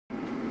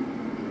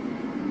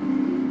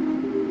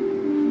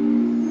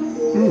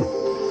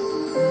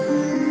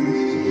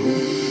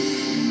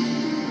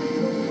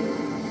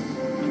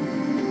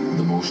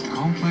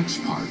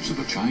complex parts of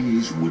a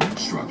Chinese wooden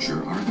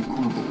structure are the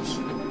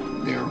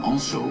corbels. They are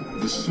also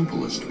the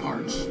simplest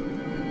parts.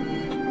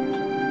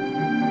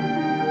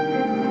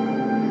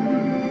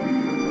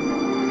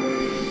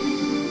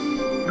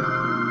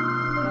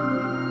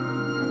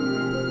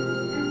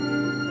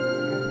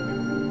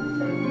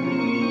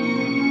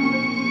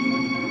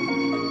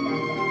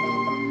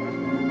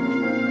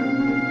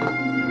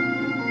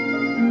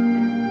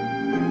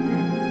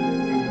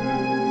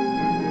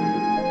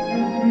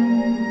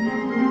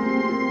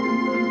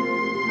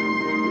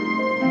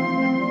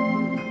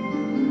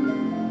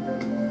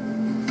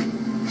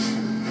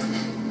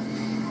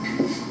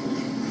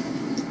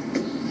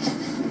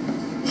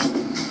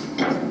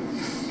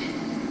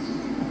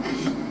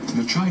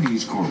 The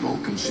Chinese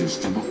corbel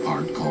consists of a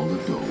part called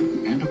a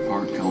dome and a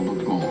part called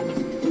a gong.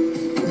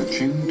 The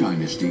Qing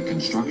Dynasty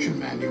construction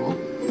manual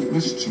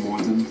lists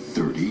more than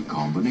 30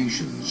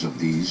 combinations of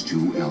these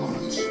two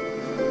elements.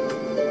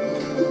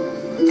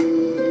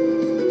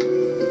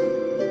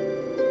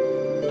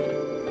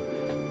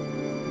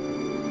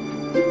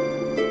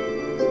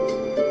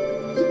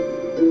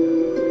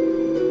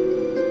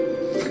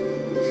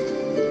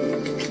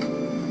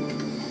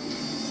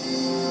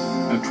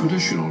 A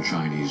traditional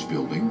Chinese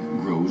building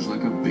grows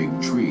like a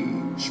big tree,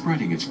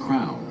 spreading its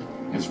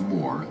crown as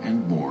more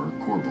and more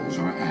corbels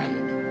are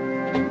added.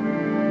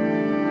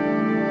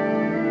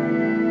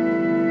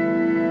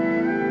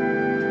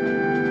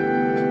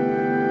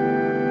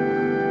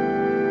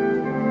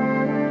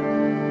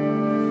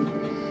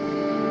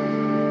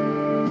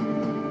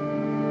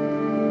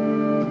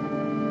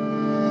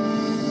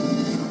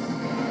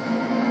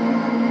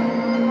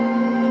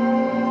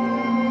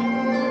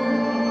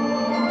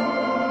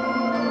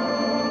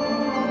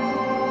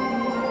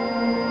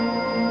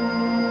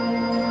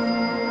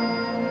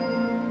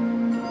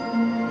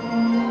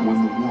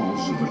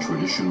 Of a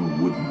traditional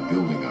wooden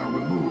building are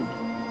removed,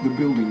 the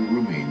building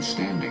remains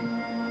standing.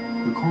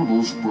 The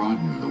corbels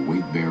broaden the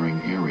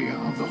weight-bearing area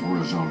of the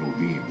horizontal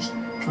beams,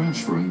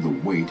 transferring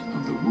the weight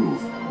of the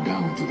roof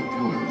down to the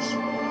pillars.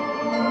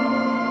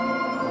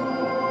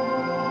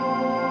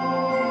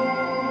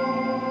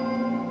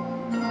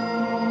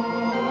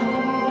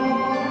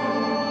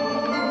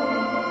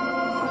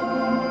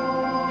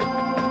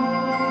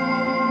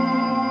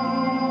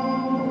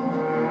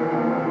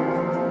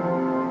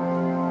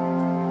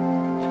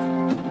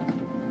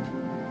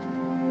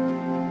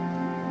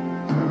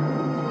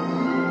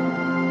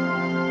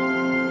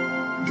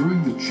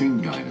 During the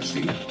Qing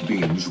Dynasty,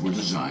 beams were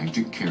designed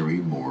to carry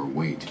more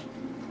weight.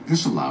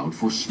 This allowed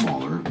for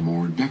smaller,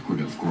 more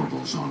decorative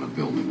corbels on a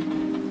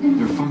building.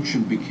 Their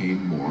function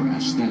became more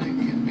aesthetic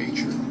in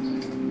nature.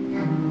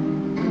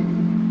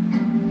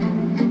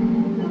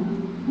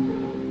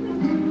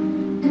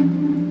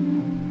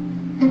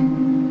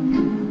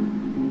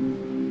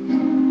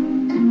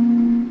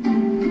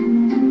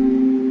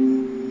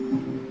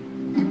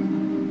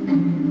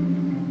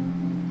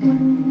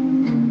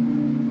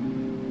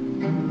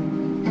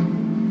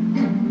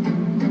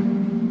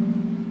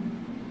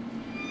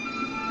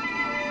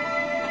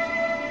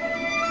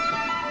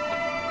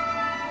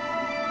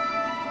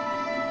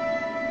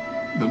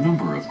 The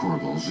number of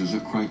corbels is a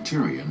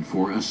criterion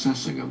for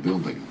assessing a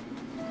building.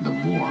 The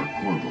more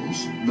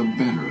corbels, the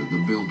better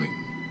the building.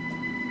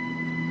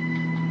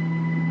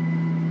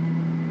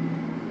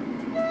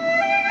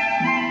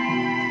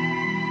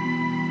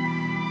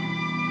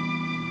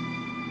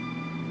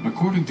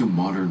 According to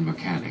modern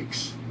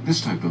mechanics,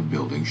 this type of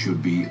building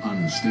should be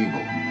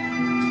unstable.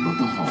 But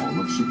the Hall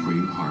of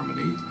Supreme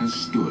Harmony has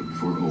stood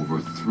for over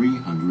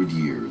 300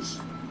 years.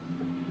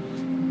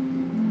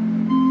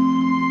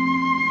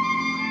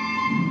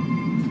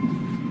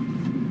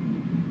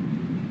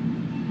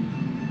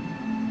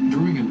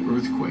 During an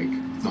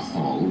earthquake, the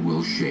hall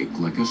will shake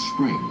like a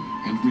spring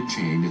and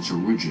retain its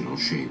original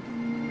shape.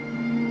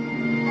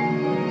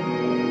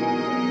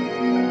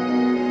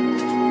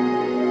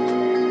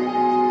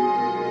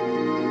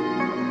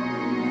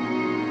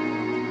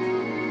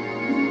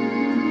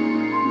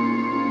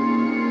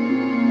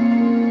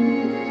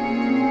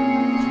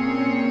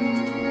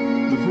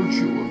 The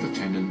virtue of the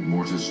tenon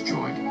mortise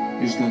joint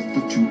is that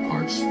the two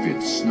parts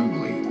fit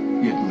snugly,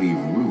 yet leave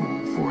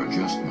room for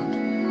adjustment.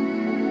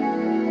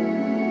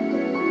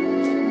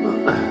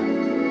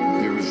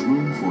 There is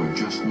room for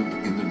adjustment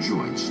in the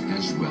joints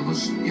as well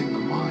as in the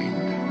mind.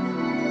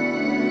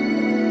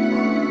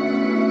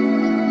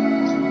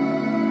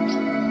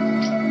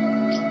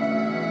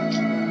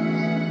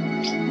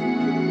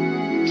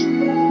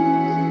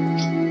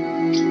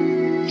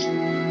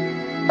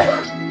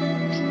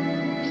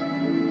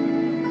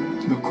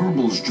 The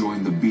corbels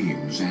join the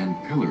beams and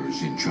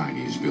pillars in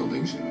Chinese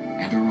buildings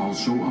and are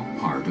also a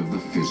part of the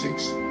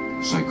physics,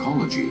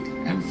 psychology,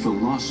 and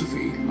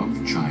philosophy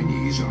of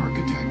Chinese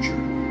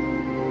architecture.